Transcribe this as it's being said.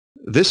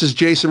This is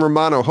Jason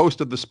Romano,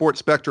 host of the Sports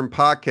Spectrum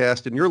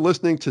podcast, and you're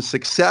listening to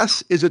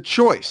Success is a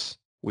Choice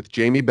with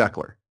Jamy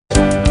Bechler.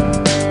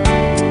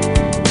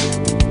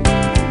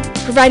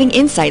 Providing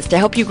insights to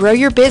help you grow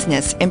your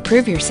business,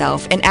 improve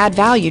yourself, and add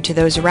value to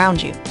those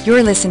around you.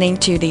 You're listening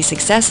to the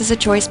Success is a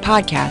Choice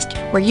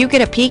podcast, where you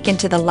get a peek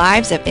into the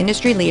lives of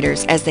industry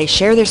leaders as they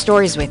share their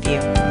stories with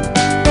you.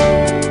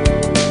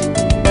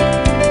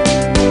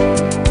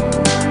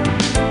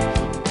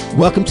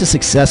 Welcome to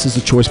Success is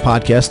a Choice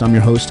podcast. I'm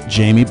your host,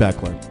 Jamy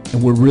Bechler,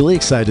 and we're really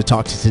excited to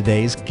talk to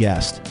today's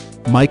guest.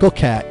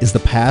 Catt is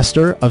the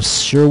pastor of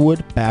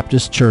Sherwood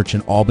Baptist Church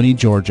in Albany,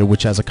 Georgia,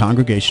 which has a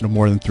congregation of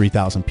more than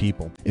 3,000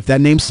 people. If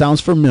that name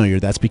sounds familiar,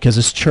 that's because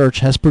his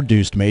church has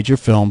produced major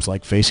films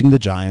like Facing the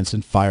Giants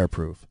and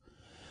Fireproof.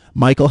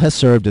 Michael has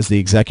served as the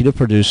executive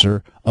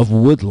producer of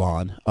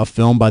Woodlawn, a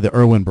film by the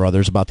Erwin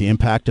Brothers about the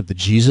impact of the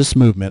Jesus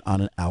movement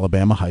on an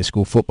Alabama high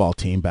school football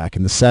team back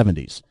in the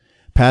 70s.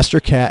 Pastor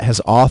Catt has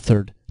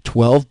authored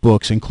 12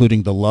 books,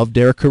 including the Love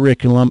Dare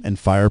Curriculum and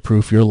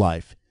Fireproof Your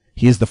Life.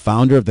 He is the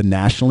founder of the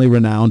nationally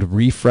renowned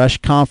Refresh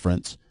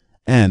Conference,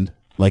 and,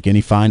 like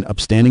any fine,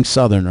 upstanding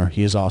Southerner,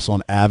 he is also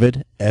an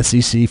avid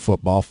SEC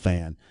football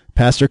fan.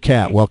 Pastor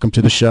Catt, welcome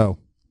to the show.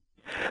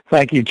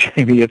 Thank you,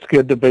 Jamie. It's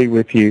good to be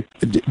with you.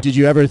 Did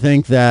you ever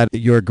think that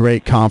your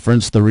great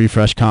conference, the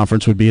Refresh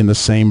Conference, would be in the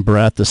same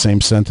breath, the same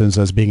sentence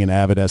as being an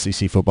avid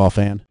SEC football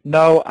fan?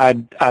 No, I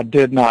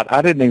did not.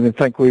 I didn't even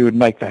think we would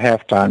make the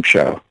halftime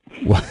show.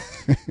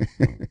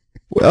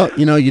 Well,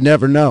 you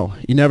never know.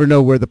 You never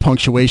know where the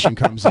punctuation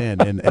comes in,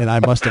 and I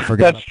must have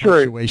forgotten a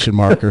punctuation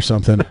mark or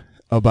something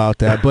about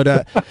that.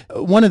 But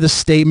one of the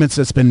statements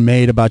that's been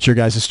made about your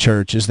guys'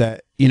 church is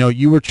that,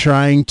 you were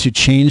trying to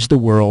change the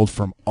world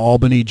from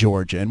Albany,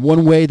 Georgia. And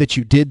one way that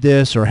you did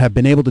this or have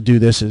been able to do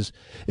this is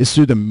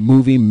through the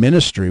movie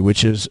ministry,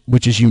 which is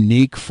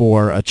unique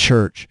for a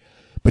church.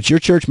 But your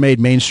church made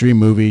mainstream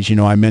movies.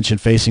 I mentioned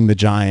Facing the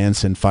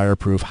Giants and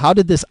Fireproof. How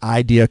did this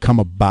idea come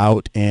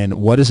about, and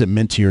what has it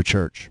meant to your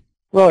church?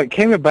 Well, it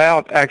came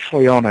about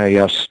actually on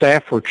a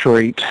staff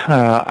retreat.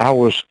 I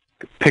was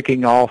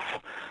picking off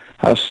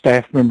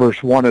staff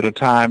members one at a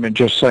time and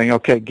just saying,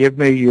 okay, give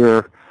me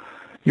your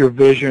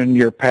vision,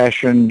 your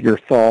passion, your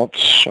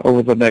thoughts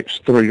over the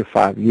next 3 to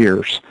 5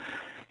 years.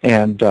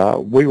 And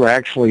we were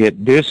actually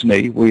at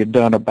Disney. We had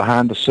done a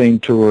behind-the-scene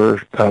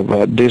tour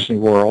of Disney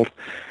World,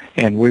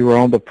 and we were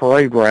on the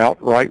parade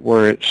route right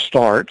where it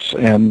starts.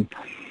 And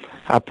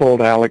I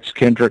pulled Alex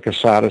Kendrick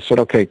aside. I said,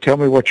 okay, tell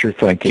me what you're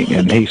thinking.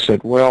 And he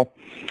said, well,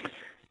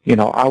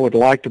 I would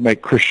like to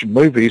make Christian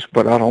movies,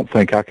 but I don't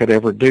think I could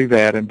ever do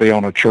that and be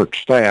on a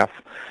church staff.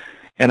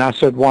 And I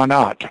said, why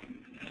not?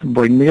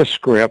 Bring me a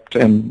script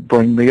and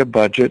bring me a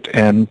budget,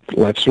 and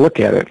let's look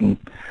at it, and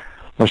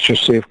let's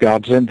just see if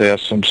God's in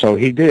this. And so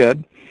he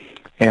did,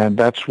 and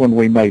that's when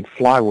we made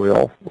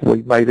Flywheel.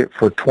 We made it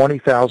for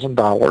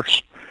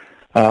 $20,000.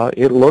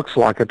 It looks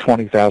like a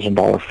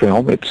 $20,000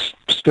 film. It's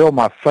still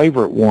my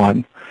favorite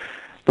one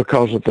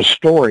because of the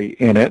story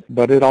in it,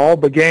 but it all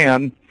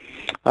began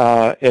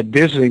at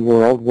Disney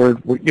World,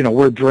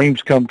 where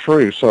dreams come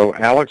true. So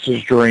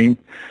Alex's dream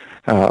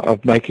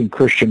of making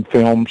Christian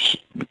films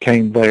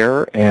came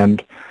there,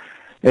 and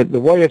the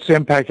way it's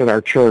impacted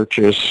our church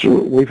is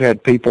we've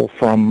had people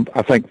from,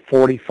 I think,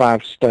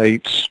 45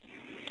 states,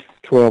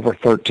 12 or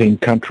 13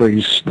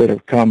 countries that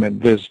have come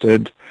and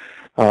visited.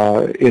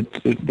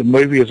 The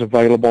movie is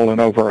available in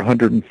over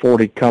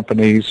 140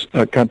 countries,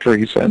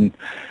 and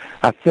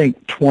I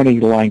think 20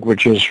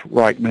 languages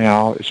right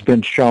now. It's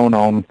been shown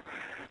on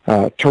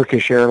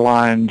Turkish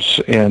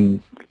Airlines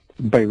in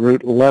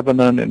Beirut,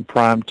 Lebanon in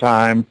prime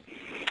time.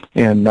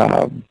 In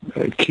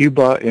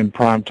Cuba in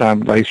prime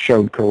time, they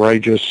showed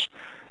Courageous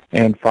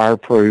and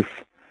Fireproof.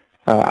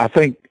 I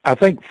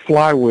think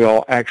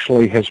Flywheel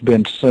actually has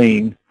been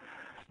seen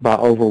by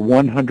over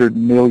 100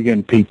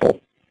 million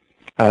people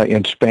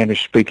in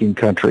Spanish-speaking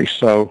countries.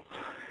 So,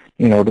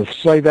 to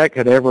say that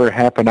could ever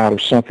happen out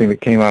of something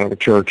that came out of a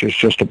church is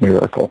just a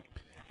miracle.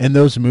 And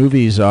those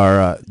movies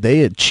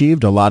they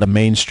achieved a lot of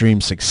mainstream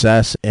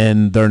success,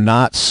 and they're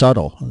not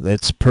subtle.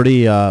 It's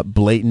pretty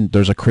blatant.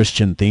 There's a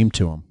Christian theme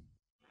to them.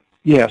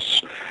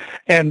 Yes,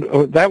 and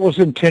that was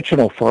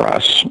intentional for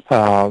us.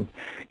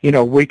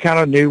 We kind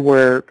of knew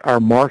where our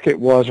market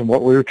was and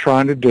what we were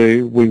trying to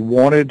do. We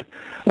wanted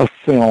a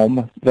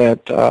film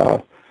that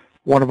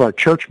one of our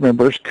church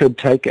members could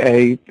take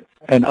an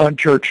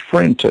unchurched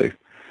friend to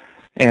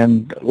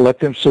and let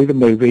them see the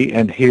movie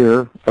and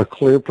hear a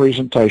clear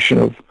presentation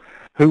of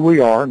who we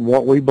are and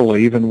what we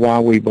believe and why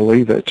we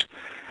believe it.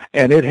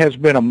 And it has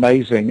been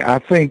amazing. I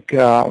think,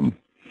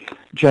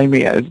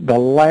 Jamie, the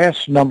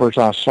last numbers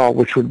I saw,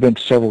 which would have been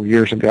several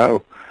years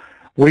ago,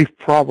 we've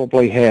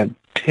probably had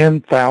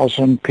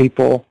 10,000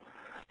 people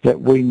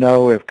that we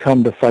know have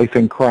come to faith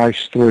in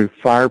Christ through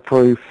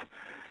Fireproof,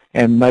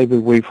 and maybe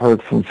we've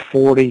heard from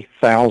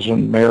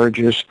 40,000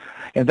 marriages.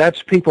 And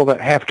that's people that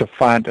have to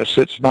find us.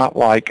 It's not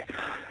like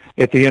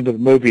at the end of the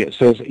movie it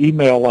says,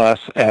 email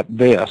us at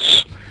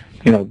this.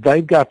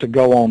 They've got to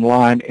go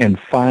online and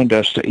find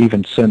us to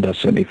even send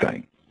us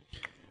anything.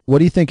 What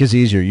do you think is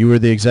easier? You were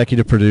the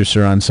executive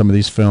producer on some of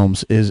these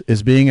films.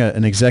 Is being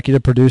an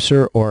executive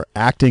producer or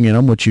acting in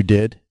them, which you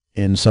did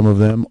in some of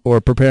them, or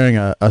preparing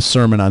a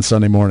sermon on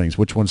Sunday mornings?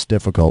 Which one's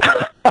difficult?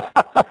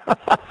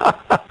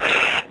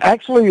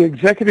 Actually,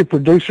 executive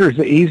producer is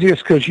the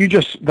easiest because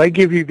they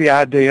give you the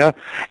idea,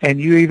 and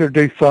you either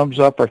do thumbs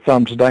up or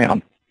thumbs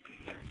down.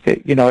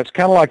 It's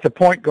kind of like the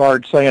point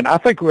guard saying, I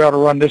think we ought to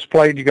run this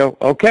play, and you go,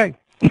 okay.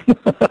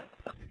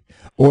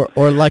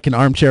 or like an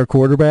armchair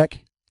quarterback?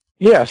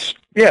 Yes,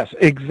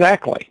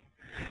 exactly.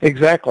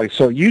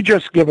 So you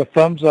just give a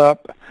thumbs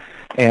up,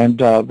 and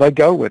they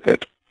go with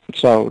it.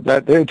 So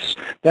that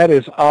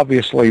is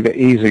obviously the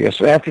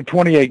easiest. After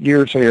 28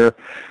 years here,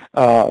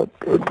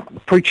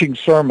 preaching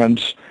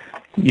sermons,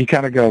 you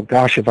kind of go,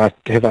 gosh, have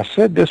I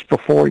said this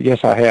before?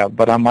 Yes, I have,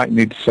 but I might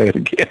need to say it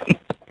again.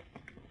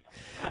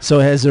 So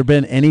has there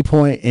been any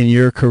point in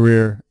your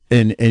career,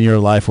 in your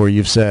life, where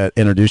you've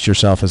introduced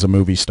yourself as a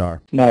movie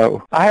star?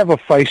 No, I have a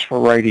face for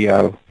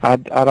radio. I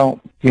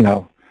don't,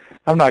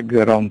 I'm not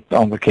good on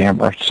the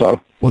camera.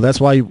 So. Well, that's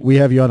why we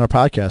have you on our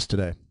podcast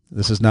today.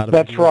 This is not a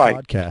That's right.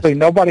 podcast. See,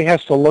 nobody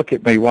has to look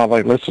at me while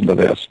they listen to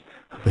this.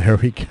 There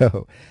we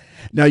go.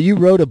 Now, you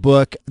wrote a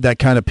book that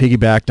kind of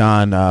piggybacked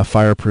on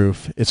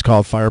Fireproof. It's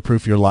called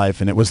Fireproof Your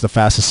Life, and it was the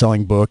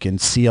fastest-selling book in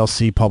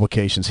CLC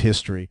Publications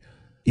history.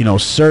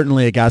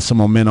 Certainly it got some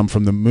momentum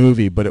from the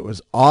movie, but it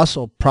was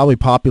also probably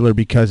popular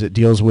because it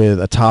deals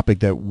with a topic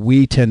that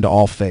we tend to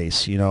all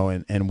face,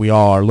 and we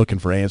all are looking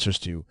for answers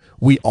to.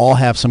 We all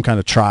have some kind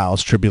of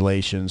trials,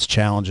 tribulations,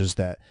 challenges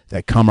that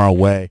come our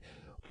way.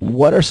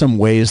 What are some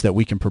ways that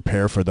we can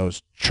prepare for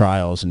those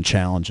trials and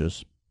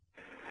challenges?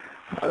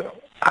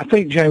 I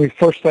think, Jamie,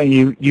 first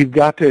thing, you've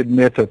got to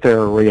admit that they're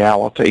a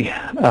reality.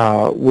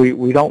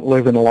 We don't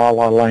live in La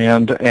La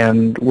Land,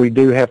 and we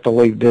do have to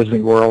leave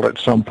Disney World at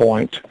some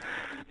point.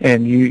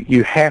 And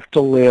you have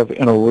to live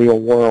in a real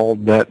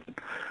world that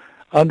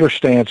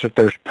understands that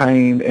there's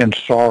pain and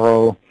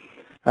sorrow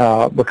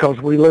because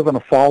we live in a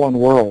fallen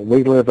world.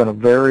 We live in a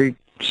very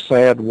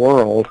sad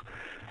world,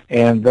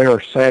 and there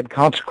are sad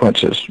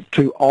consequences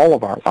to all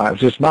of our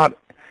lives. It's not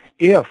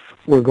if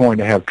we're going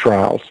to have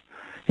trials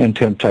and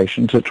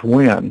temptations, it's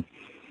when.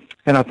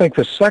 And I think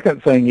the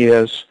second thing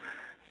is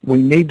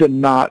we need to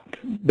not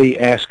be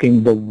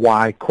asking the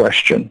why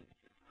question.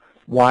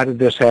 Why did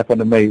this happen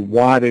to me?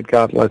 Why did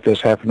God let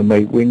this happen to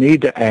me? We need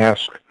to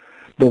ask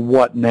the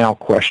what now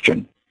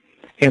question.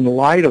 In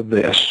light of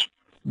this,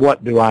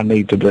 what do I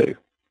need to do?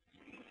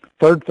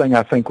 Third thing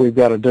I think we've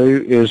got to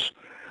do is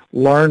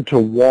learn to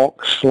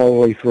walk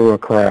slowly through a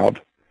crowd,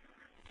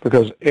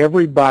 because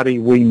everybody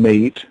we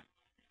meet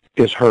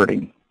is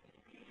hurting.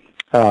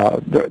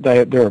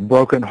 There are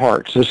broken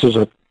hearts. This is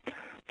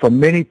for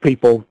many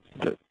people,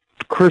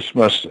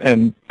 Christmas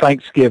and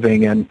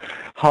Thanksgiving and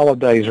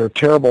holidays are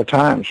terrible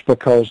times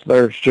because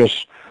there's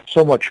just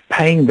so much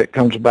pain that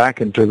comes back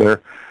into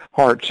their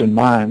hearts and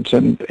minds.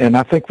 And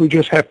I think we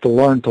just have to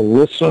learn to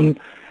listen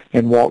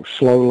and walk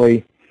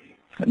slowly,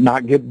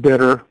 not get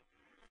bitter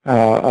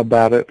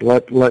about it.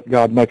 Let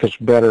God make us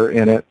better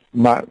in it.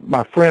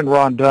 My friend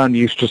Ron Dunn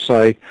used to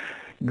say,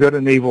 good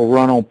and evil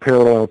run on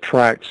parallel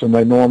tracks, and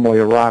they normally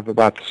arrive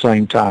about the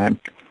same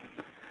time.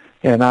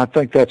 And I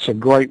think that's a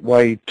great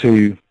way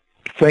to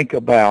think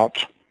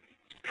about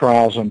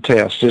trials and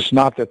tests. It's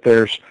not that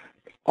there's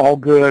all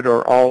good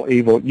or all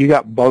evil. You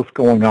got both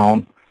going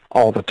on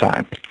all the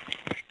time.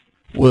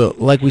 Well,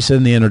 like we said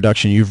in the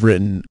introduction, you've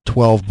written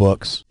 12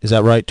 books. Is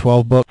that right,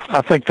 12 books?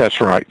 I think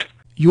that's right.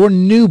 Your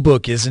new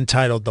book is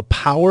entitled The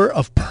Power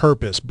of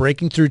Purpose,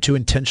 Breaking Through to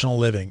Intentional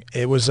Living.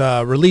 It was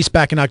released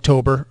back in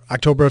October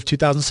of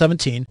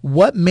 2017.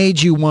 What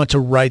made you want to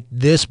write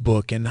this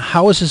book, and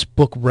how is this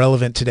book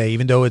relevant today,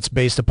 even though it's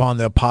based upon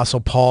the Apostle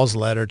Paul's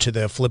letter to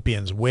the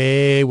Philippians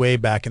way, way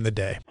back in the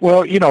day?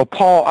 Well,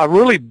 Paul, I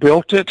really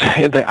built it.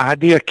 The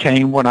idea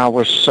came when I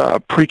was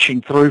preaching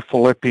through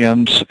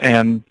Philippians,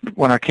 and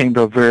when I came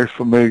to a very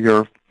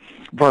familiar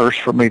verse,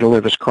 for me to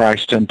live as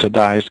Christ and to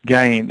die as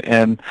gain.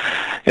 And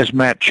as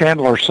Matt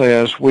Chandler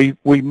says, we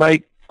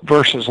make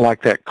verses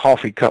like that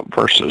coffee cup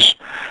verses,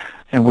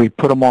 and we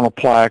put them on a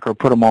plaque or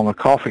put them on a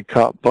coffee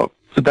cup, but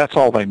that's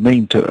all they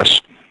mean to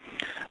us.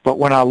 But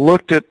when I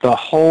looked at the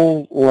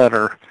whole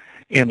letter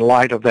in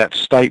light of that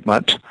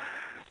statement,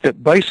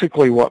 that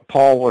basically what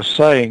Paul was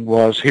saying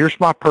was, here's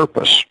my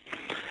purpose.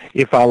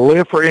 If I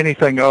live for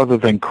anything other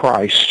than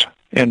Christ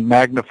and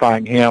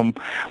magnifying him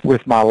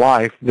with my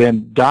life,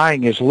 then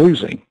dying is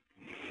losing.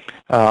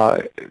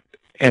 And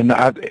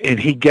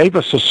he gave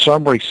us a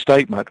summary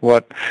statement,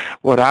 what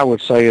I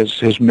would say is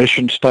his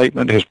mission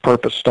statement, his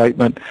purpose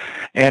statement,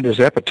 and his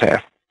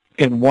epitaph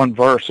in one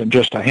verse in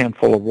just a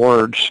handful of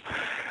words,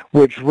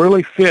 which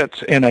really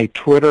fits in a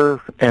Twitter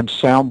and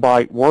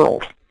soundbite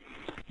world.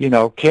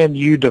 Can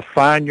you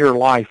define your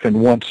life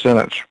in one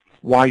sentence,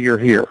 why you're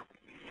here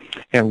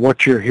and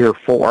what you're here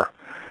for?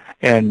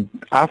 And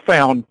I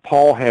found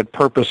Paul had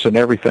purpose in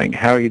everything,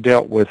 how he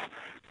dealt with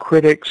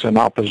critics and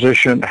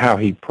opposition, how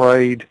he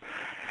prayed,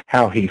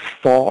 how he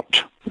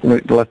fought,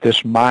 let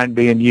this mind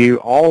be in you,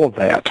 all of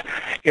that.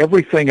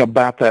 Everything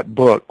about that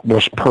book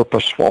was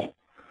purposeful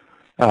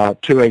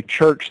to a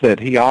church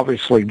that he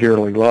obviously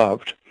dearly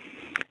loved.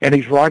 And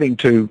he's writing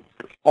to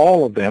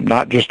all of them,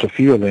 not just a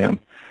few of them,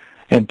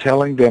 and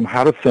telling them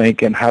how to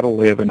think and how to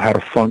live and how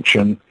to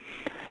function,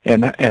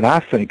 and I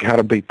think how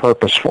to be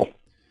purposeful.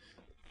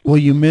 Well,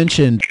 you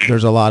mentioned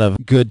there's a lot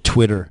of good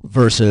Twitter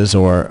verses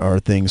or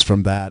things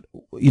from that.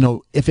 You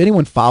know, if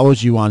anyone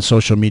follows you on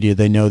social media,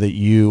 they know that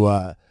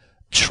you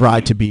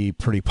try to be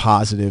pretty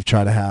positive,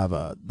 try to have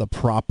the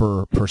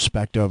proper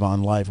perspective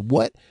on life.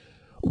 What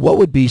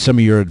would be some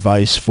of your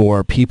advice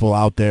for people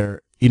out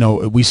there? You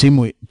know, we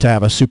seem to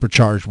have a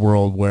supercharged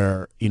world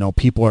where, you know,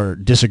 people are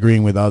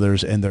disagreeing with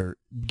others and they're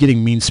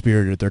getting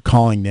mean-spirited, they're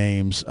calling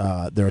names,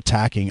 they're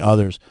attacking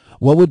others.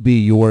 What would be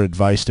your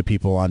advice to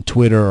people on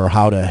Twitter or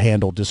how to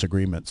handle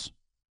disagreements?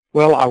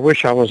 Well, I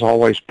wish I was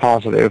always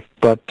positive,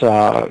 but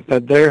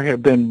there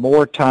have been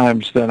more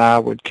times than I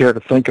would care to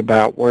think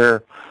about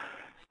where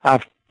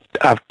I've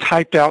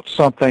typed out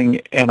something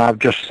and I've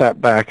just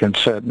sat back and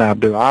said, now,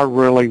 do I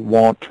really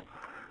want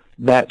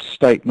that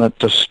statement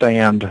to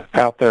stand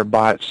out there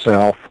by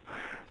itself?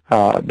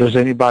 Does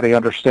anybody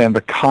understand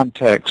the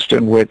context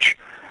in which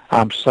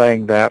I'm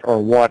saying that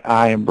or what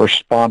I am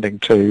responding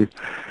to?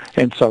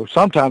 And so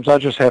sometimes I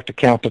just have to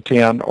count to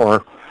 10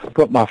 or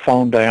put my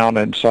phone down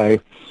and say,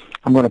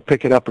 I'm going to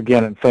pick it up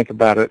again and think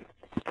about it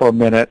for a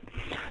minute,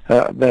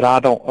 that I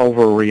don't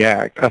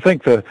overreact. I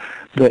think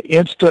the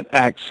instant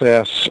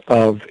access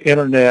of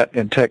internet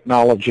and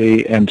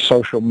technology and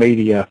social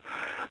media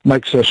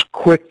makes us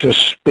quick to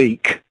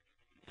speak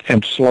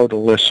and slow to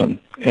listen,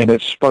 and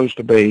it's supposed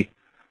to be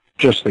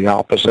just the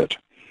opposite.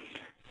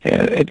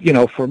 And, you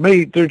know, for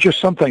me, there's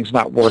just some things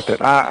not worth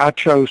it. I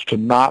chose to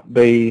not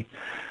be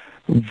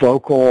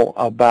vocal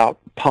about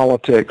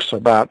politics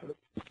about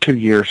 2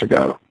 years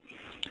ago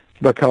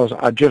because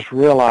I just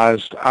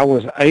realized I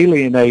was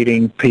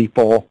alienating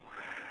people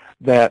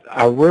that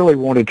I really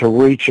wanted to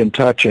reach and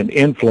touch and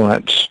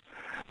influence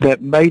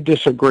that may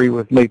disagree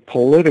with me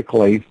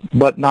politically,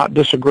 but not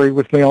disagree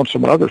with me on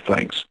some other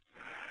things.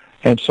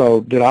 And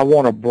so did I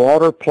want a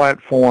broader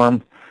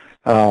platform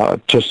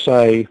to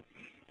say,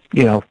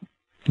 you know,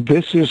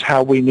 this is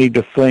how we need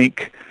to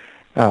think,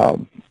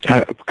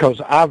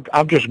 because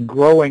I'm just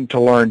growing to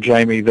learn,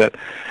 Jamy, that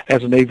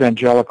as an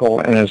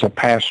evangelical and as a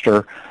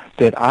pastor,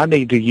 that I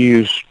need to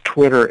use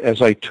Twitter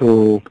as a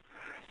tool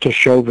to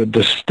show the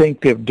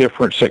distinctive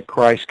difference that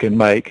Christ can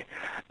make,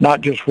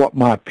 not just what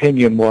my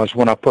opinion was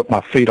when I put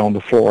my feet on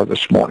the floor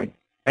this morning.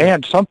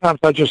 And sometimes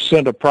I just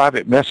send a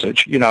private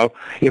message. You know,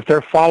 if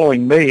they're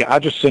following me, I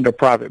just send a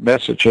private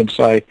message and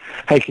say,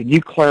 hey, can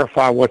you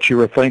clarify what you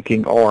were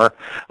thinking? Or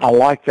I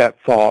like that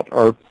thought,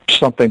 or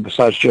something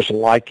besides just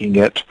liking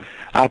it.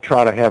 I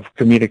try to have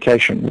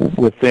communication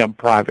with them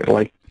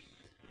privately.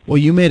 Well,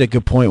 you made a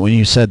good point when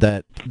you said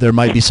that there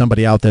might be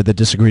somebody out there that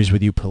disagrees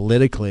with you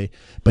politically,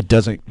 but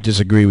doesn't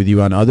disagree with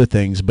you on other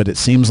things. But it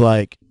seems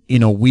like, you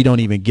know, we don't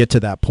even get to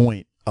that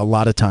point a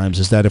lot of times,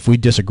 is that if we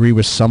disagree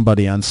with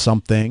somebody on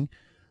something,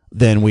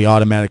 then we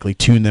automatically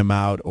tune them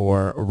out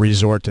or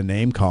resort to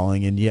name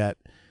calling. And yet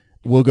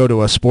we'll go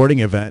to a sporting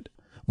event.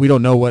 We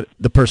don't know what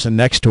the person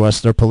next to us,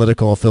 their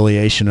political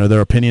affiliation or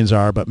their opinions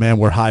are, but man,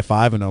 we're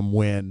high-fiving them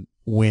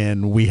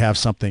when we have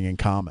something in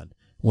common,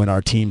 when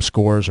our team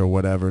scores or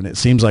whatever. And it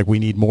seems like we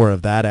need more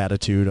of that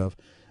attitude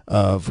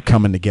of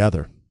coming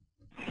together.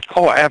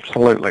 Oh,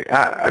 absolutely.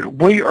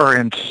 We are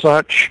in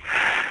such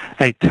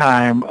a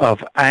time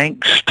of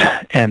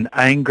angst and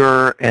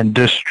anger and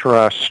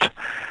distrust.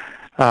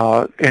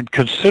 And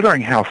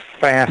considering how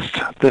fast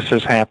this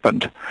has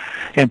happened,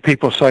 and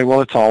people say,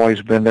 well, it's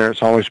always been there,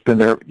 it's always been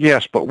there.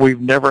 Yes, but we've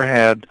never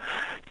had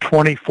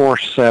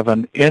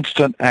 24/7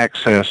 instant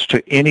access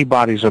to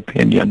anybody's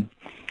opinion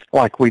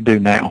like we do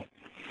now.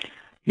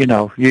 You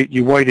know,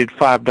 you waited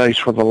 5 days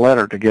for the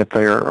letter to get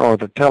there or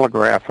the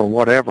telegraph or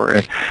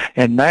whatever,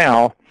 and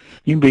now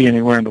you can be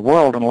anywhere in the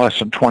world in less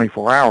than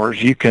 24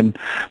 hours. You can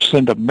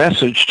send a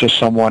message to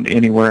someone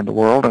anywhere in the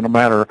world in a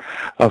matter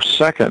of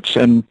seconds,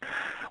 and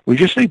we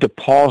just need to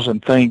pause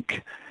and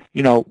think,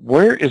 you know,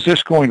 where is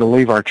this going to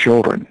leave our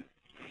children?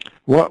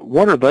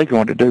 What are they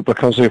going to do?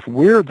 Because if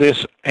we're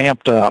this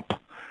amped up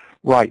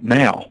right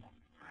now,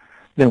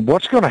 then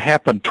what's going to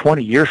happen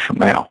 20 years from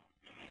now?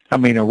 I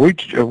mean, are we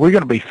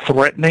going to be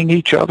threatening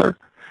each other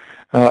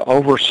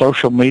over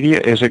social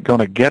media? Is it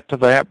going to get to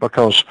that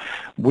because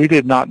we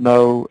did not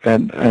know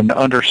and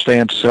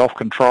understand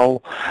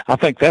self-control? I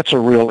think that's a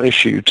real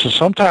issue. So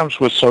sometimes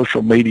with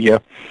social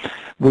media,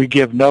 we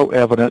give no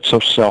evidence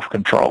of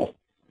self-control.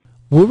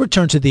 We'll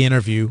return to the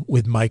interview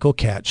with Michael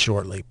Catt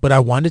shortly, but I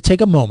wanted to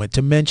take a moment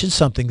to mention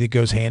something that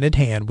goes hand in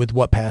hand with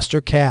what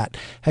Pastor Catt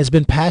has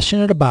been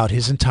passionate about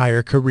his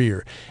entire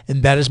career,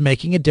 and that is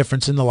making a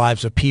difference in the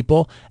lives of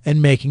people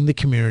and making the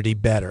community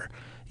better.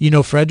 You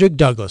know, Frederick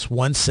Douglass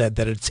once said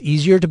that it's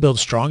easier to build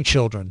strong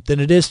children than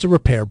it is to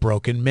repair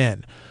broken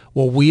men.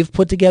 Well, we've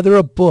put together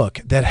a book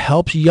that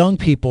helps young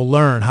people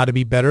learn how to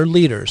be better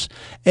leaders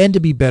and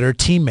to be better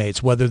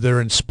teammates, whether they're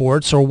in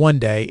sports or one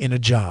day in a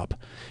job.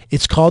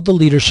 It's called The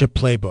Leadership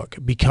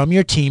Playbook. Become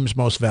your team's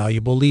most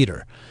valuable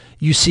leader.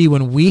 You see,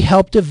 when we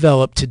help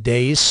develop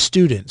today's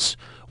students,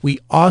 we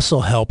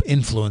also help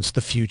influence the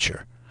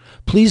future.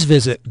 Please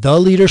visit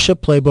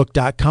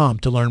theleadershipplaybook.com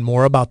to learn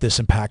more about this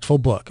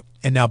impactful book.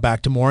 And now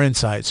back to more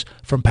insights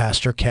from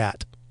Pastor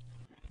Catt.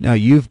 Now,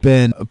 you've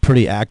been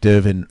pretty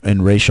active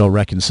in racial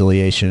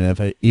reconciliation,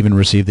 have even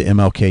received the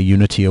MLK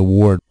Unity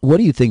Award. What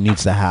do you think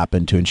needs to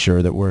happen to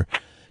ensure that we're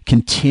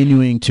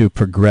continuing to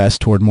progress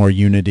toward more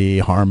unity,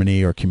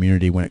 harmony, or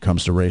community when it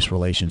comes to race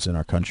relations in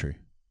our country?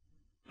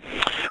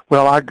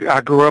 Well, I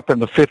grew up in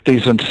the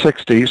 50s and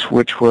 60s,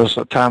 which was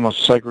a time of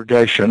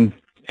segregation,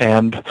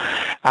 and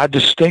I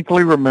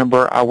distinctly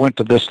remember I went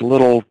to this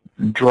little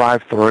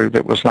drive-through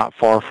that was not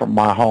far from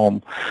my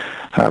home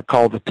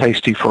called the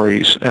Tasty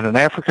Freeze, and an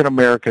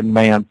African-American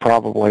man,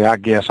 probably, I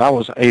guess, I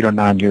was 8 or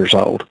 9 years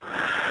old,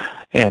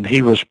 and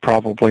he was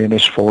probably in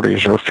his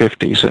 40s or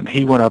 50s, and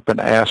he went up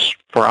and asked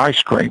for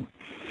ice cream.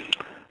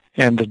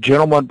 And the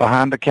gentleman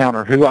behind the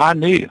counter, who I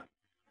knew,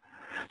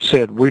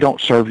 said, "We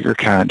don't serve your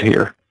kind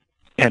here."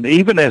 And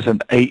even as an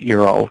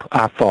 8-year-old,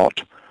 I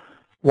thought,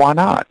 why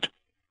not?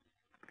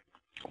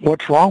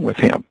 What's wrong with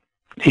him?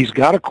 He's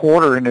got a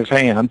quarter in his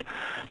hand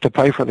to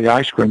pay for the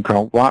ice cream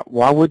cone.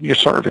 Why wouldn't you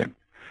serve him?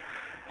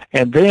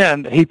 And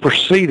then he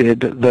proceeded,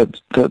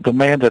 the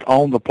man that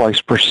owned the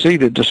place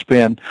proceeded to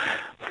spend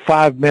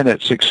 5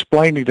 minutes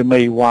explaining to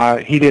me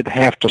why he didn't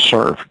have to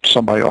serve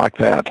somebody like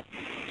that.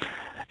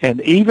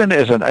 And even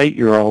as an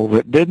 8-year-old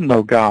that didn't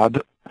know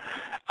God,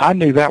 I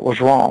knew that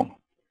was wrong.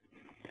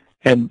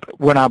 And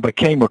when I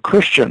became a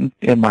Christian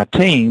in my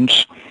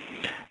teens,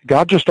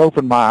 God just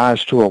opened my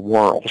eyes to a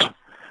world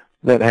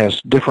that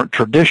has different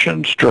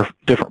traditions,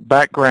 different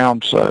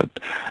backgrounds,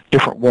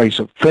 different ways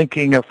of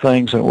thinking of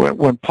things. And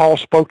when Paul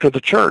spoke to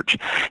the church,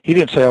 he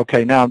didn't say,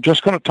 okay, now I'm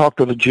just going to talk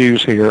to the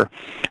Jews here.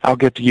 I'll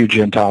get to you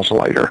Gentiles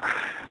later.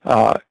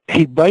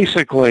 He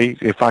basically,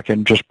 if I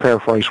can just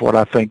paraphrase what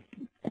I think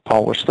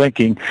Paul was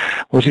thinking,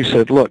 was he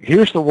said, look,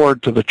 here's the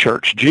word to the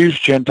church: Jews,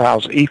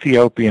 Gentiles,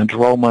 Ethiopians,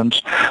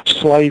 Romans,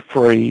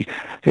 slave-free.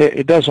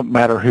 It doesn't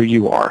matter who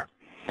you are.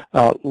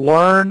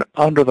 Learn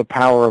under the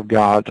power of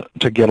God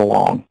to get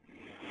along.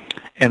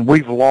 And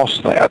we've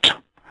lost that.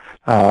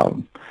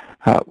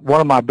 One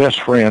of my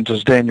best friends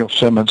is Daniel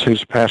Simmons,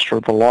 who's pastor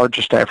of the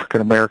largest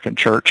African-American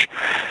church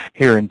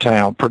here in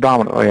town,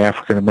 predominantly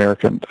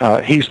African-American.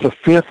 He's the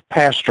 5th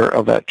pastor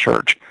of that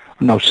church.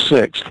 No,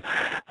 6th,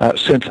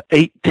 since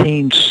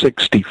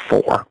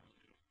 1864.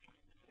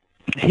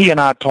 He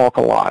and I talk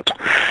a lot.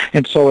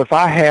 And so if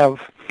I have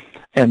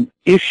an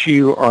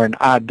issue or an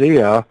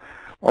idea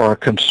or a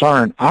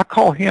concern, I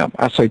call him.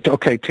 I say,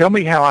 okay, tell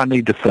me how I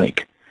need to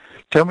think.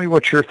 Tell me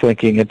what you're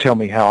thinking and tell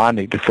me how I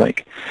need to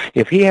think.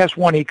 If he has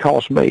one, he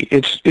calls me.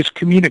 It's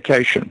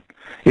communication.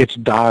 It's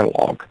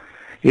dialogue.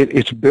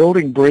 It's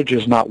building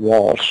bridges, not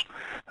walls,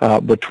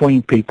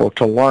 between people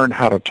to learn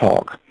how to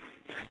talk.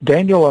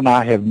 Daniel and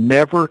I have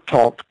never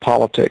talked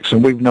politics,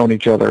 and we've known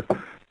each other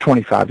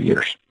 25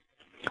 years.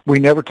 We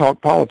never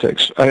talked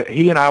politics.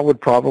 He and I would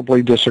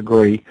probably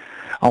disagree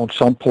on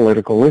some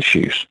political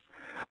issues.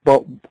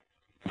 But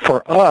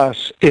for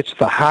us, it's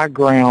the high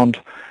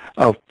ground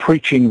of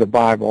preaching the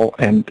Bible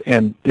and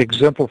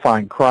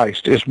exemplifying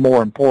Christ is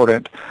more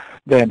important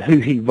than who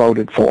he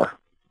voted for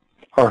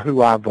or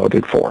who I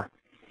voted for.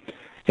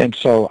 And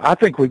so I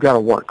think we've got to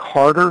work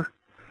harder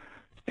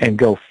and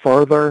go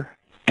further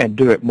and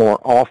do it more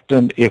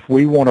often. If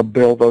we want to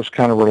build those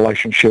kind of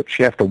relationships,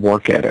 you have to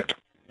work at it.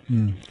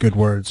 Good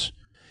words.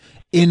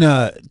 In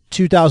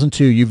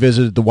 2002, you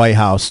visited the White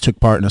House, took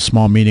part in a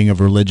small meeting of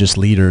religious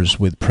leaders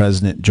with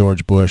President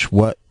George Bush.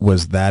 What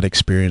was that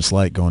experience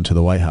like, going to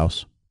the White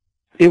House?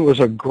 It was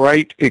a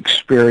great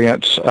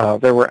experience.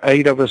 There were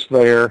 8 of us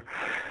there.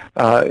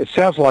 It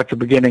sounds like the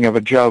beginning of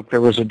a joke.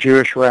 There was a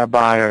Jewish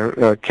rabbi,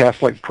 a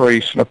Catholic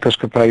priest, an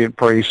Episcopalian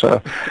priest,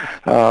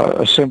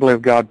 Assembly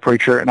of God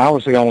preacher, and I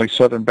was the only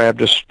Southern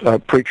Baptist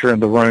preacher in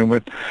the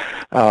room.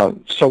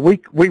 So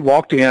we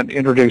walked in,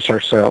 introduced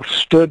ourselves,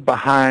 stood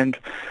behind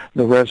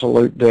the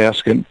Resolute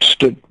desk, and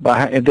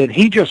then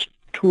he just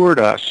toured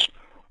us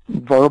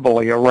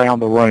verbally around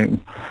the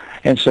room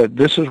and said,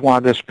 this is why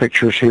this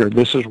picture's here.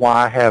 This is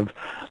why I have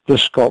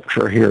this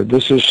sculpture here.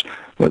 This is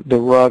the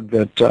rug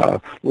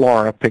that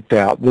Laura picked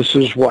out. This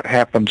is what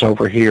happens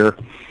over here.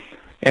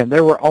 And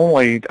there were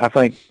only, I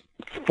think,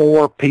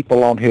 4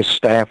 people on his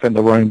staff in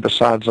the room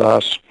besides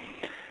us.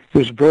 It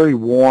was very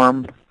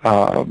warm,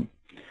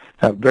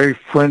 very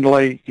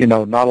friendly,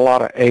 not a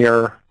lot of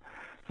air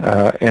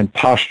and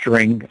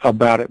posturing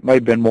about it. May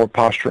have been more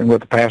posturing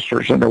with the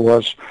pastors than there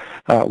was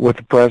with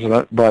the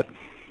president, but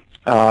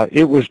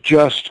it was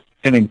just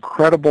an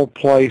incredible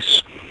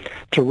place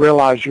to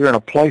realize you're in a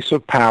place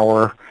of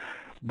power.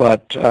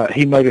 But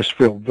he made us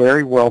feel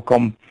very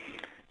welcome,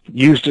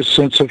 used his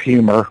sense of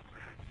humor,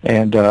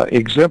 and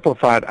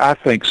exemplified, I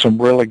think,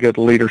 some really good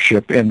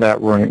leadership in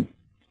that room.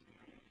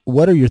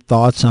 What are your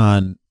thoughts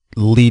on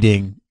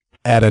leading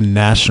at a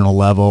national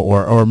level,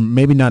 or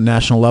maybe not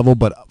national level,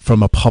 but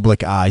from a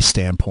public eye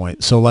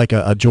standpoint. So like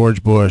a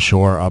George Bush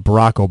or a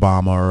Barack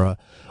Obama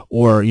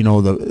or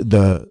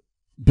the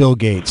Bill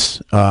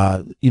Gates,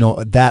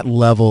 that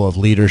level of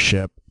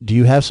leadership. Do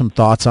you have some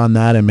thoughts on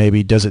that? And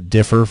maybe does it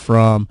differ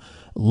from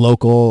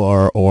local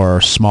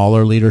or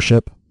smaller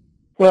leadership?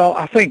 Well,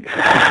 I think,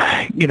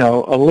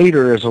 a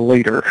leader is a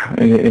leader.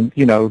 And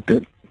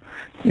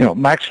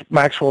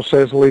Maxwell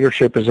says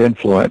leadership is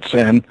influence.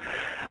 And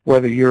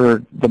whether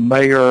you're the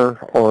mayor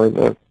or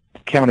the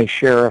county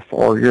sheriff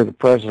or you're the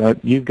president,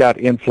 you've got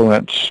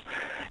influence,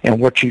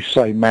 and what you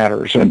say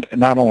matters. And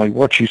not only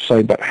what you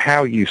say, but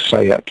how you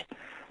say it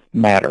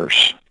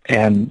matters.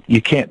 And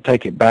you can't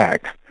take it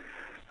back.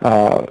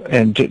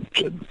 And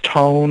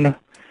tone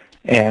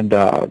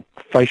and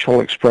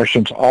facial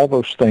expressions, all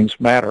those things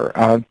matter.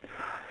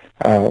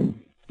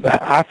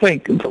 I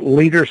think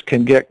leaders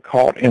can get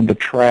caught in the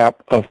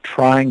trap of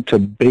trying to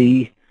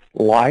be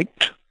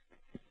liked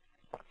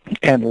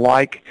and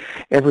like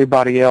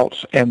everybody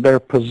else, and their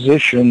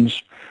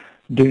positions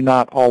do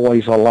not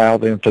always allow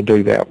them to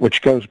do that,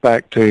 which goes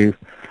back to,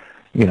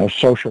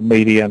 social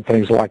media and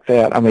things like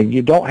that. I mean,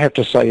 you don't have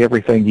to say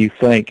everything you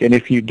think, and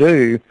if you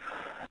do,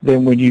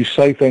 then when you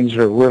say things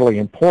that are really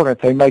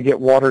important, they may get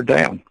watered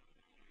down,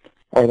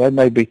 or they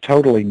may be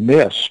totally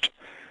missed.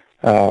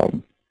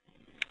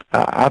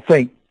 I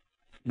think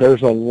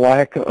there's a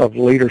lack of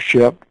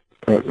leadership,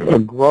 a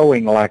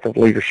growing lack of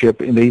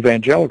leadership in the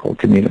evangelical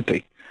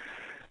community,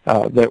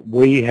 that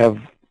we have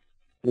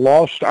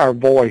lost our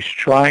voice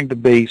trying to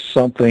be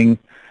something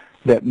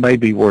that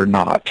maybe we're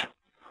not.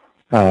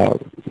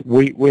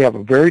 We have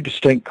a very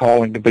distinct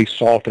calling to be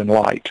salt and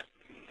light.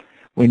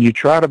 When you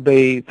try to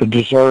be the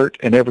dessert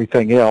and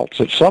everything else,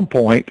 at some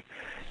point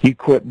you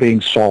quit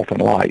being salt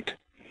and light.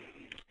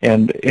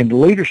 And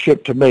in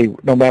leadership, to me,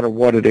 no matter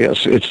what it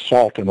is, it's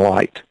salt and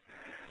light.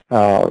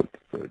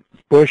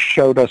 Bush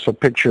showed us a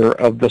picture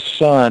of the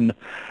sun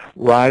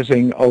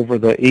rising over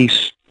the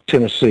East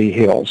Tennessee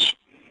hills.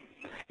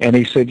 And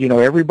he said,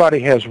 everybody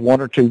has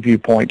one or two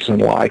viewpoints in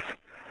life.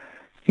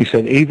 He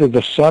said, either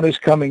the sun is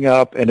coming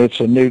up and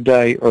it's a new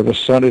day, or the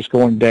sun is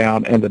going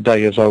down and the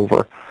day is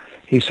over.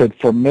 He said,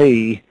 for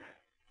me,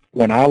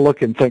 when I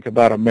look and think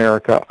about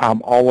America,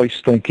 I'm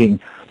always thinking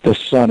the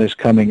sun is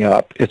coming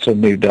up. It's a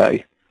new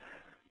day.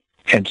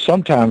 And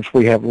sometimes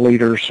we have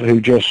leaders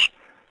who just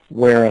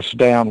wear us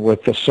down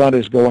with the sun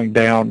is going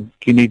down.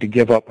 You need to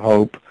give up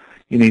hope.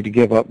 You need to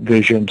give up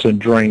visions and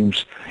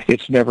dreams.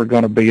 It's never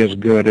going to be as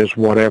good as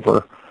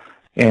whatever.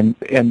 And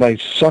they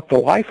suck the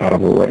life out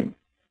of the room.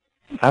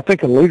 I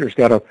think a leader's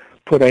got to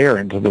put air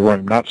into the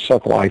room, not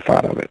suck life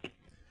out of it.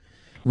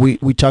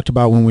 We talked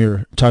about, when we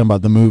were talking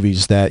about the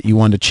movies, that you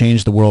wanted to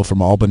change the world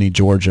from Albany,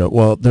 Georgia.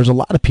 Well, there's a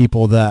lot of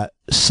people that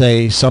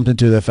say something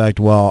to the effect,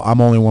 well,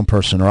 I'm only one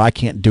person, or I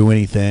can't do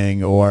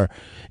anything, or,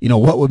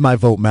 what would my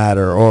vote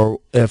matter? Or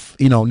if,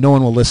 no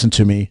one will listen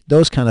to me,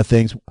 those kind of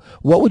things.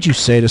 What would you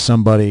say to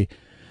somebody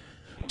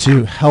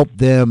to help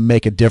them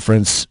make a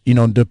difference,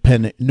 no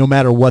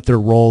matter what their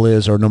role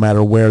is or no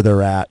matter where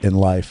they're at in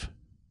life?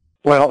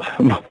 Well,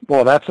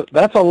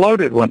 that's a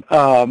loaded one.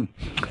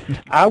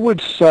 I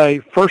would say,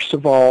 first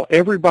of all,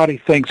 everybody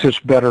thinks it's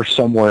better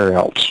somewhere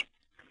else.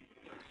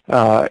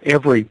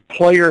 Every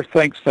player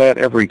thinks that.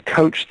 Every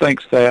coach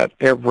thinks that.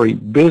 Every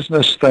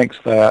business thinks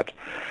that.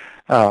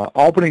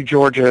 Albany,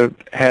 Georgia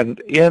had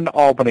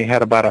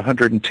about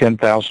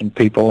 110,000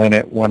 people in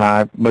it when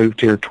I moved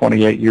here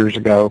 28 years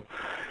ago.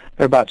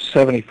 There are about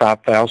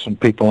 75,000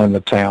 people in the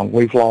town.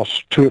 We've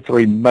lost 2 or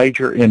 3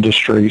 major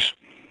industries.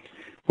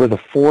 We're the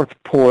 4th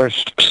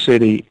poorest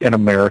city in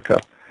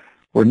America.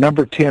 We're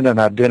number 10 in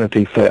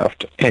identity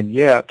theft, and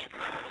yet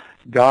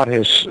God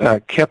has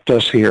kept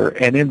us here.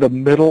 And in the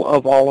middle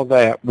of all of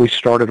that, we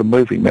started a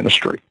movie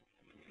ministry.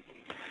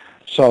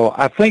 So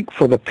I think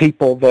for the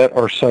people that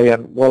are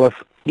saying, well,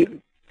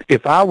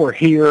 if I were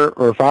here,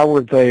 or if I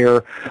were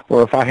there,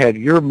 or if I had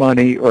your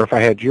money, or if I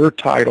had your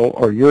title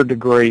or your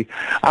degree,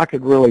 I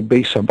could really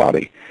be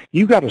somebody.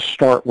 You got to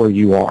start where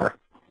you are.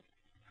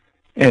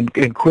 And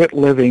quit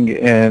living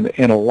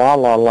in a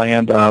la-la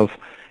land of,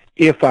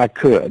 if I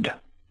could.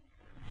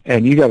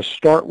 And you got to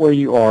start where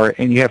you are,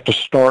 and you have to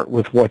start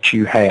with what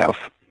you have.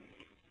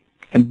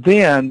 And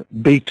then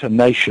be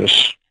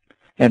tenacious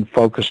and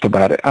focused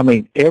about it. I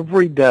mean,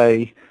 every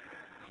day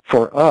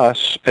for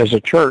us as a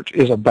church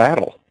is a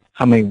battle.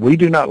 I mean, we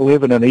do not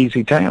live in an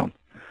easy town.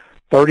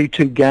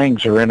 32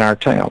 gangs are in our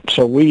town.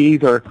 So we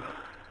either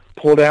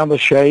pull down the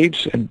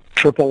shades and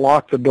triple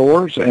lock the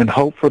doors and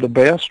hope for the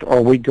best,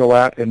 or we go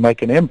out and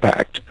make an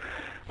impact.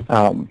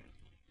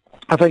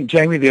 I think,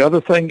 Jamie, the other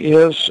thing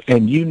is,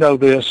 and you know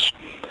this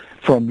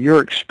from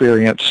your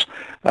experience,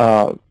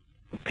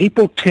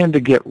 people tend to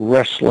get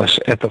restless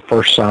at the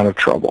first sign of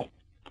trouble,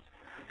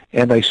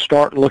 and they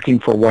start looking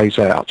for ways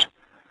out.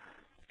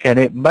 And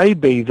it may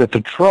be that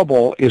the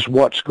trouble is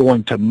what's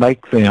going to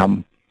make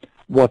them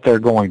what they're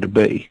going to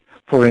be.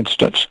 For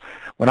instance,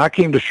 when I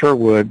came to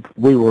Sherwood,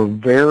 we were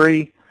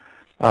very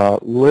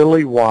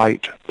lily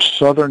white,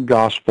 Southern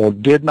gospel,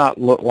 did not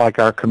look like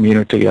our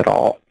community at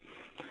all.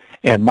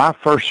 And my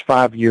first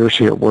 5 years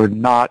here were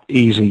not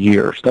easy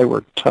years. They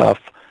were tough,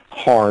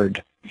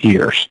 hard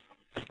years.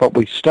 But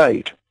we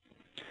stayed.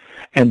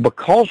 And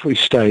because we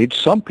stayed,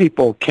 some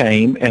people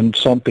came and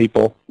some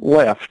people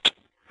left.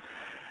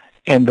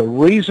 And the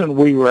reason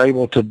we were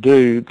able to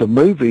do the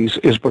movies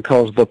is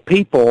because the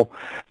people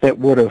that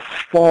would have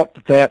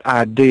fought that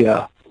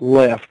idea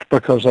left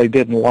because they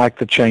didn't like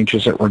the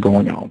changes that were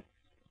going on.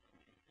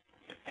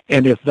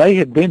 And if they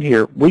had been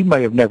here, we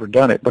may have never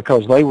done it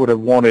because they would have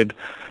wanted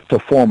to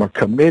form a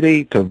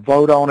committee, to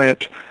vote on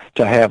it,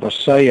 to have a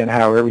say in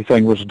how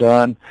everything was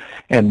done.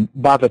 And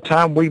by the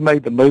time we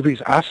made the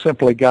movies, I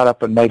simply got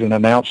up and made an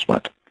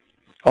announcement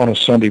on a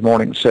Sunday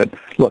morning and said,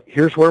 look,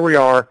 here's where we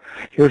are,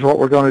 here's what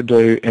we're going to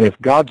do, and if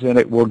God's in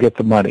it, we'll get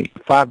the money.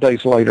 5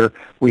 days later,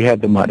 we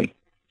had the money.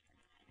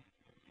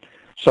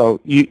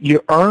 So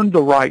you earned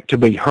the right to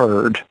be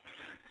heard,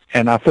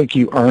 and I think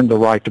you earned the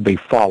right to be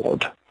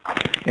followed.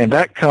 And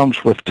that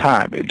comes with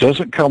time. It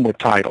doesn't come with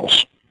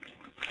titles.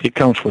 It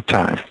comes with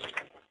time.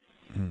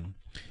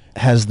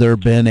 Has there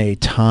been a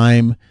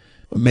time,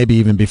 maybe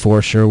even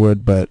before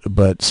Sherwood,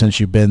 but since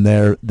you've been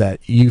there,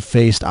 that you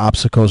faced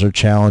obstacles or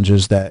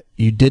challenges that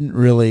you didn't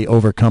really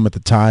overcome at the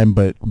time,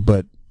 but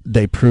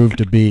they proved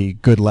to be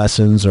good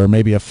lessons, or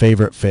maybe a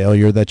favorite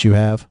failure that you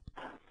have?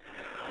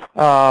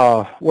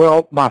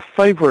 Well, my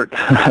favorite,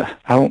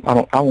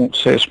 I won't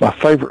say it's my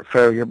favorite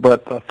failure,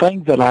 but the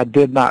thing that I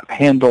did not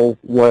handle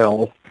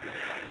well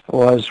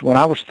was when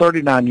I was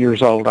 39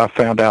 years old, I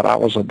found out I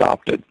was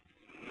adopted.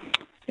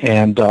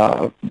 And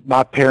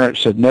my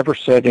parents had never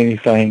said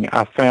anything.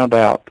 I found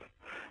out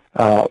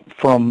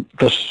from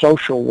the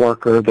social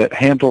worker that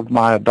handled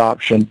my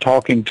adoption,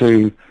 talking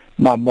to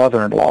my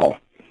mother-in-law,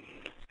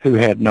 who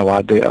had no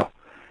idea.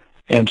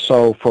 And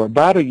so for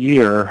about a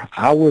year,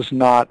 I was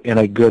not in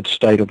a good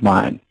state of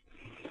mind.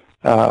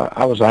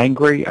 I was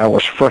angry. I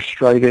was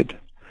frustrated.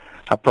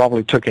 I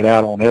probably took it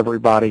out on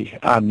everybody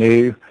I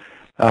knew.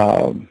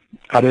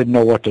 I didn't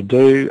know what to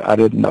do. I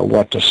didn't know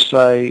what to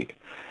say.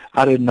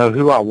 I didn't know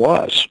who I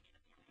was.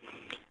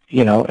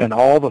 You know, and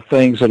all the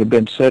things that had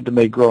been said to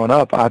me growing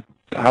up,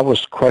 I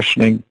was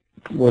questioning,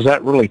 was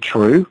that really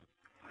true?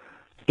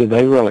 Did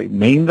they really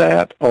mean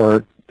that?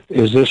 Or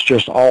is this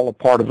just all a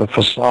part of a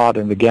facade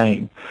in the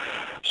game?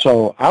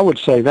 So I would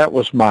say that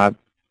was my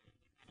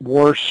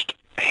worst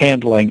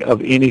handling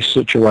of any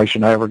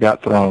situation I ever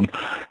got thrown.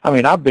 I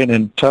mean, I've been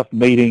in tough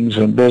meetings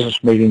and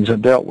business meetings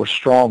and dealt with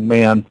strong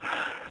men,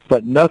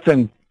 but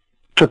nothing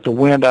took the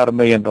wind out of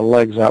me and the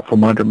legs out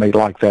from under me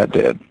like that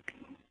did.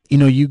 You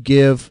know, you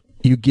give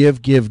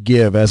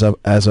as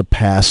a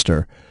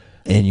pastor,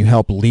 and you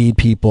help lead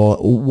people.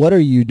 What are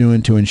you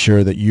doing to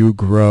ensure that you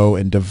grow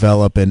and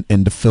develop and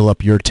to fill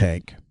up your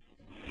tank?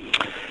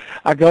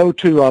 I go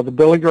to the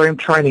Billy Graham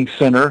Training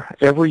Center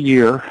every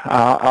year.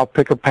 I'll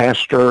pick a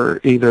pastor,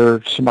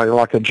 either somebody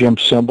like a Jim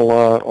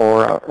Cymbala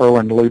or a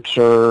Erwin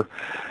Lutzer,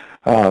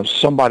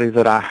 somebody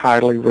that I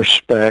highly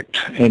respect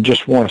and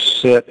just want to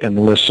sit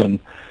and listen.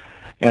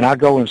 And I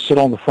go and sit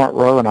on the front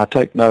row and I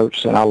take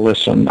notes and I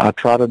listen. I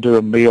try to do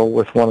a meal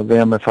with one of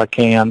them if I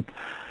can,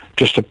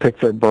 just to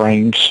pick their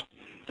brains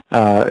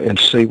and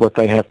see what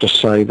they have to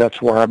say. That's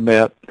where I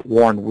met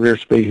Warren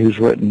Wiersbe, who's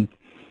written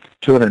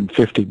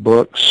 250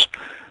 books.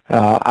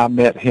 I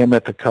met him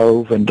at the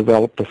Cove and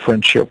developed a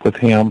friendship with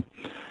him.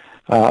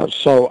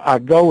 So I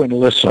go and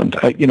listen.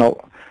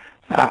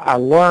 I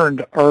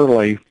learned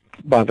early,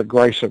 by the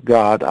grace of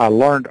God, I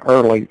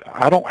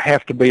don't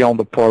have to be on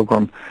the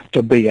program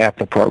to be at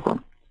the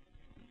program.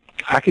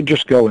 I can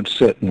just go and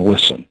sit and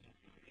listen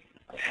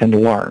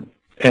and learn.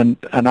 And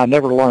I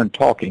never learn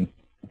talking.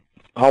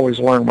 I always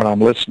learn when I'm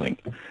listening.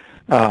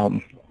 I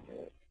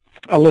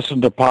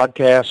listen to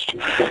podcasts.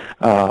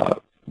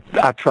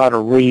 I try to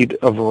read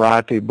a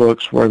variety of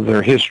books, whether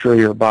they're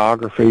history or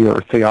biography or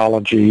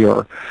theology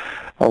or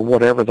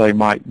whatever they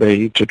might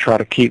be, to try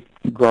to keep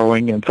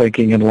growing and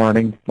thinking and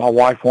learning. My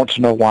wife wants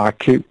to know why I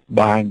keep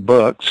buying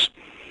books,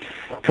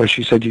 because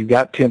she said, you've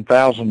got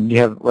 10,000 and you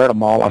haven't read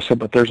them all. I said,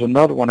 but there's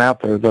another one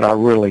out there that I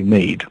really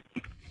need.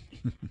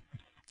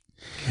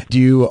 Do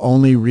you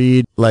only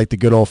read like the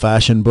good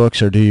old-fashioned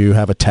books, or do you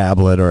have a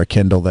tablet or a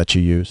Kindle that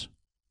you use?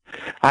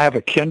 I have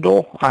a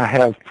Kindle. I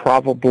have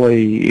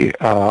probably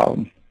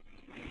got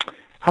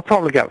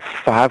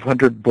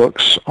 500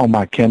 books on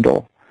my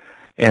Kindle,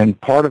 and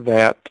part of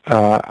that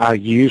I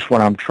use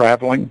when I'm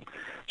traveling,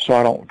 so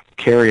I don't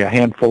carry a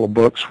handful of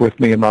books with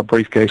me in my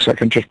briefcase. I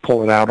can just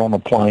pull it out on a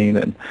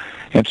plane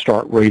and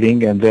start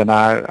reading, and then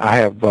I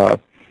have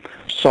Bible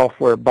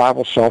software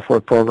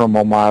program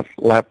on my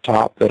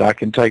laptop that I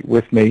can take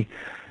with me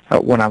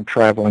when I'm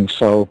traveling.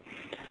 So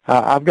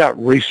I've got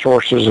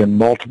resources in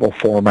multiple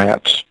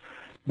formats.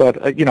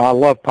 But, I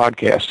love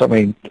podcasts. I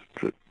mean,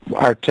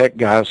 our tech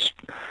guys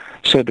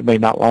said to me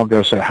not long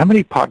ago, how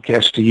many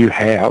podcasts do you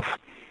have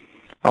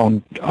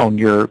on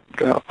your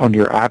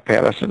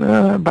iPad? I said,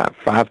 about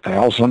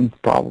 5,000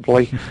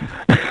 probably.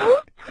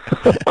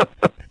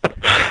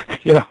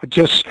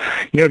 just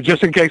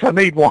in case I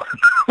need one.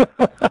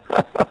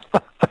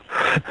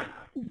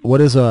 What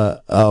is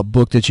a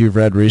book that you've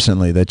read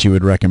recently that you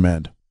would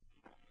recommend?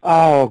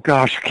 Oh,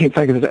 gosh, I can't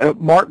think of it.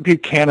 Mark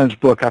Buchanan's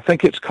book, I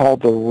think it's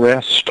called The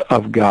Rest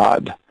of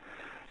God.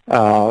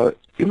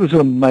 It was an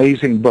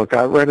amazing book.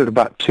 I read it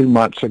about 2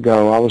 months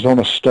ago. I was on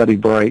a study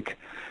break,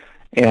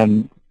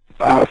 and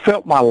I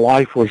felt my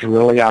life was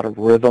really out of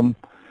rhythm,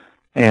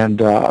 and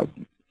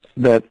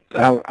that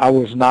I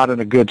was not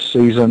in a good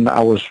season. I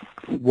was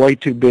way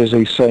too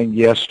busy saying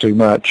yes too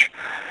much.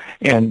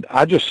 And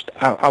I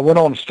went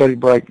on a study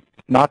break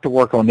not to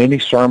work on any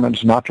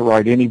sermons, not to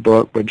write any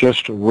book, but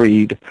just to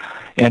read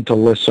and to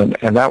listen.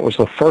 And that was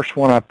the first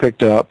one I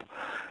picked up,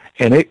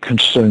 and it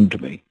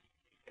consumed me.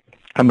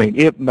 I mean,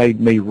 it made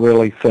me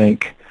really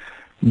think,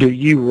 do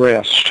you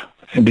rest?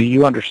 And do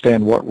you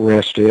understand what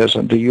rest is?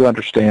 And do you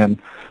understand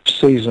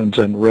seasons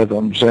and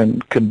rhythms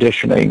and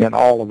conditioning and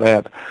all of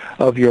that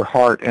of your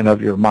heart and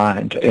of your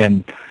mind?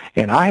 And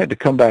I had to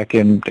come back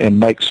and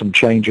make some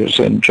changes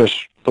in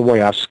just the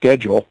way I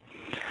schedule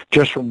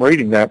just from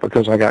reading that,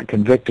 because I got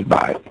convicted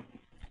by it.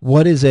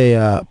 What is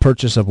a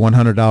purchase of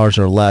 $100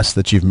 or less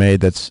that you've made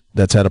that's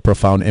had a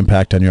profound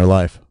impact on your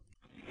life?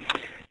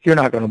 You're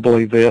not going to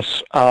believe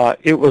this.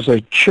 It was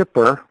a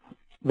chipper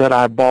that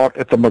I bought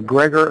at the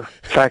McGregor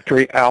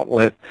factory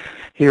outlet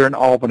here in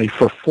Albany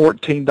for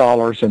 $14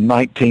 in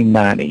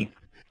 1990.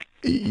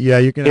 Yeah,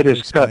 you can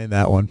explain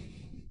that one.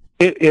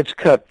 It's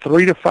cut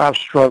 3 to 5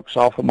 strokes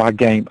off of my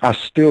game. I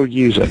still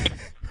use it.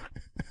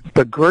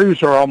 The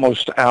grooves are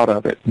almost out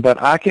of it,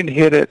 but I can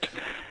hit it.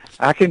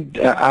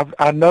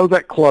 I know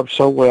that club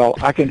so well.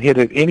 I can hit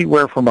it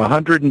anywhere from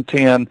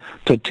 110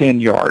 to 10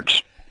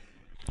 yards.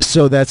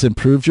 So that's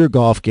improved your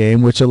golf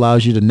game, which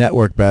allows you to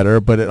network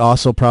better, but it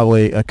also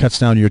probably cuts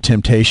down your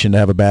temptation to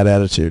have a bad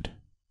attitude.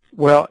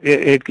 Well,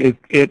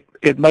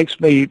 it makes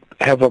me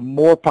have a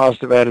more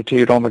positive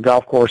attitude on the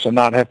golf course and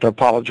not have to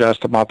apologize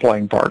to my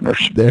playing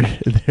partners. There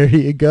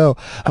you go.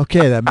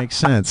 Okay, that makes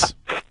sense.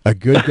 A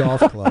good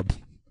golf club.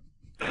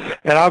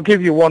 And I'll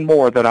give you one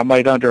more that I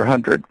made under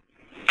 100.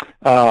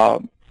 I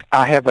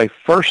have a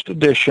first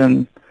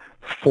edition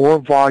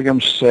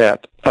 4-volume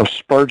set of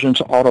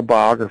Spurgeon's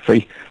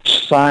autobiography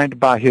signed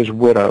by his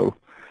widow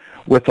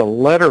with a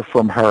letter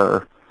from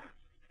her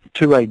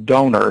to a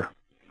donor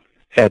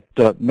at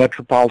the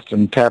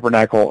Metropolitan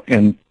Tabernacle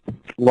in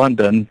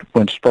London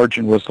when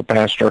Spurgeon was the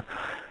pastor.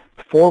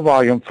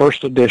 4-volume,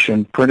 first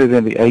edition, printed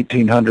in the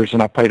 1800s,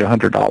 and I paid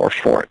 $100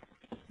 for it.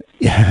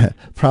 Yeah,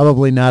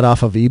 probably not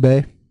off of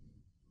eBay.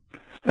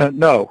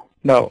 No.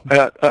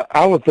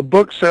 The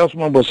book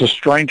salesman was a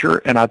stranger,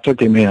 and I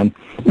took him in.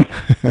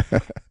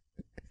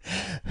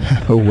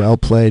 Well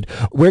played.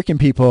 Where can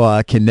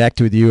people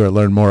connect with you or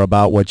learn more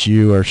about what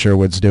you or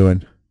Sherwood's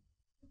doing?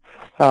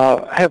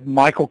 I have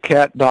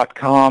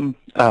michaelcatt.com.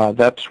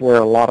 That's where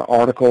a lot of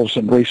articles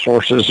and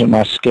resources and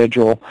my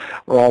schedule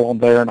are all on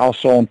there. And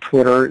also on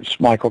Twitter, it's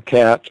Michael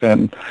Catt,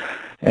 and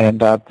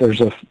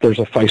there's a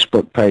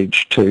Facebook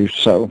page too.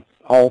 So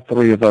all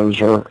 3 of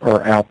those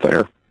are out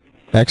there.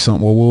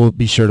 Excellent. Well, we'll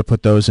be sure to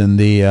put those in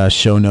the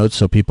show notes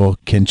so people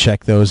can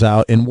check those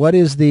out. And what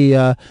is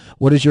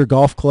your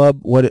golf club?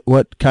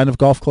 What kind of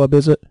golf club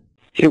is it?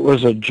 It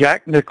was a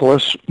Jack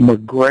Nicklaus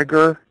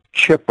McGregor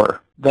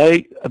chipper.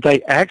 They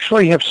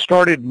actually have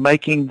started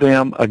making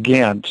them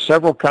again.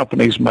 Several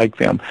companies make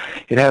them.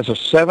 It has a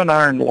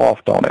 7-iron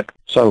loft on it.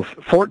 So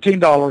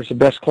 $14, the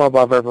best club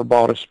I've ever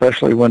bought,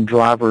 especially when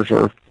drivers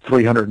are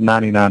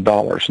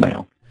 $399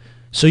 now.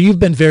 So you've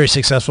been very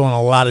successful in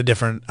a lot of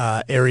different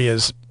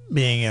areas,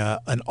 being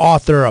an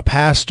author, a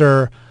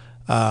pastor,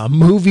 a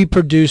movie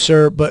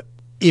producer. But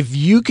if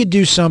you could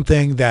do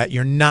something that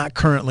you're not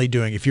currently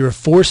doing, if you were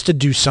forced to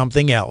do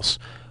something else,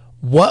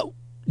 what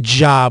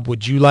job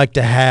would you like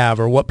to have,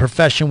 or what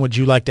profession would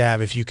you like to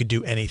have if you could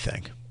do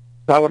anything?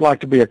 I would like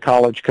to be a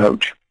college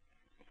coach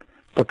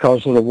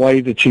because of the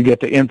way that you get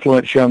to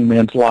influence young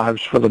men's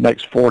lives for the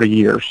next 40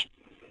 years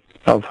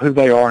of who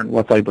they are and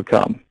what they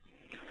become.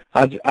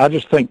 I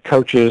just think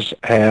coaches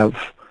have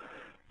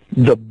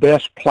the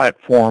best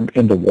platform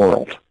in the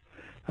world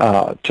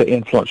to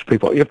influence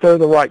people if they're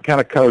the right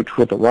kind of coach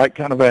with the right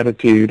kind of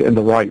attitude and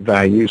the right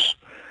values.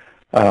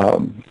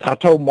 I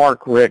told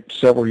Mark Richt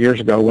several years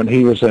ago when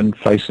he was in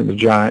facing the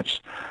Giants,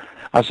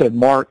 I said,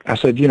 Mark,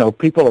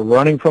 people are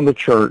running from the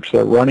church,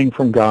 they're running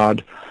from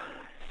God,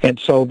 and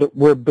so that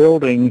we're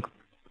building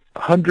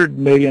 $100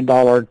 million,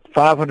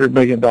 $500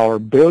 million,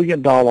 $1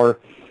 billion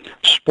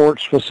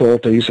sports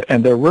facilities,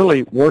 and they're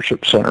really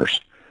worship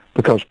centers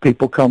because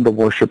people come to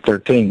worship their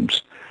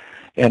teams.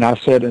 And I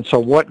said, and so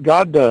what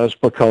God does,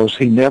 because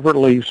he never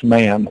leaves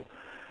man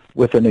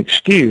with an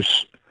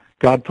excuse,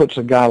 God puts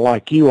a guy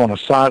like you on a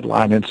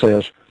sideline and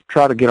says,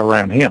 try to get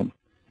around him.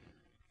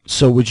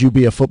 So would you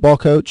be a football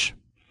coach?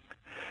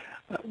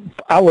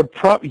 I would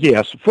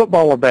yes,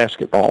 football or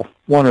basketball,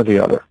 one or the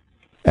other.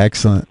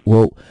 Excellent.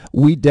 Well,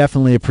 we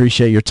definitely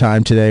appreciate your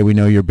time today. We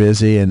know you're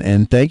busy,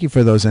 and thank you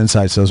for those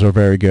insights. Those were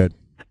very good.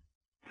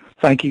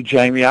 Thank you,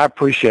 Jamie. I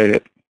appreciate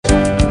it.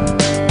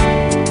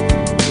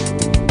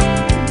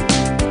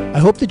 I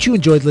hope that you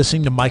enjoyed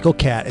listening to Michael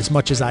Catt as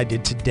much as I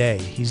did today.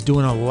 He's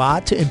doing a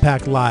lot to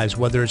impact lives,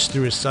 whether it's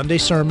through his Sunday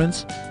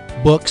sermons,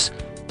 books,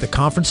 the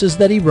conferences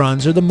that he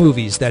runs, or the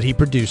movies that he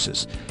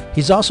produces.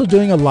 He's also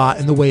doing a lot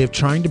in the way of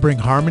trying to bring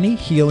harmony,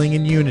 healing,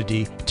 and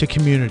unity to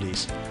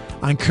communities.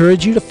 I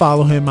encourage you to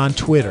follow him on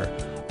Twitter.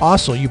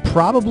 Also, you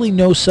probably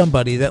know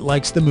somebody that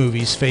likes the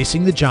movies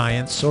Facing the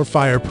Giants or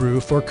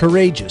Fireproof or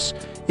Courageous.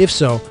 If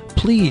so,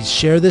 please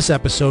share this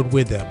episode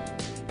with them.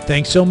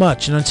 Thanks so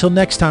much, and until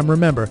next time,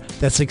 remember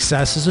that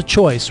success is a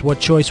choice. What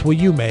choice will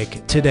you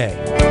make today?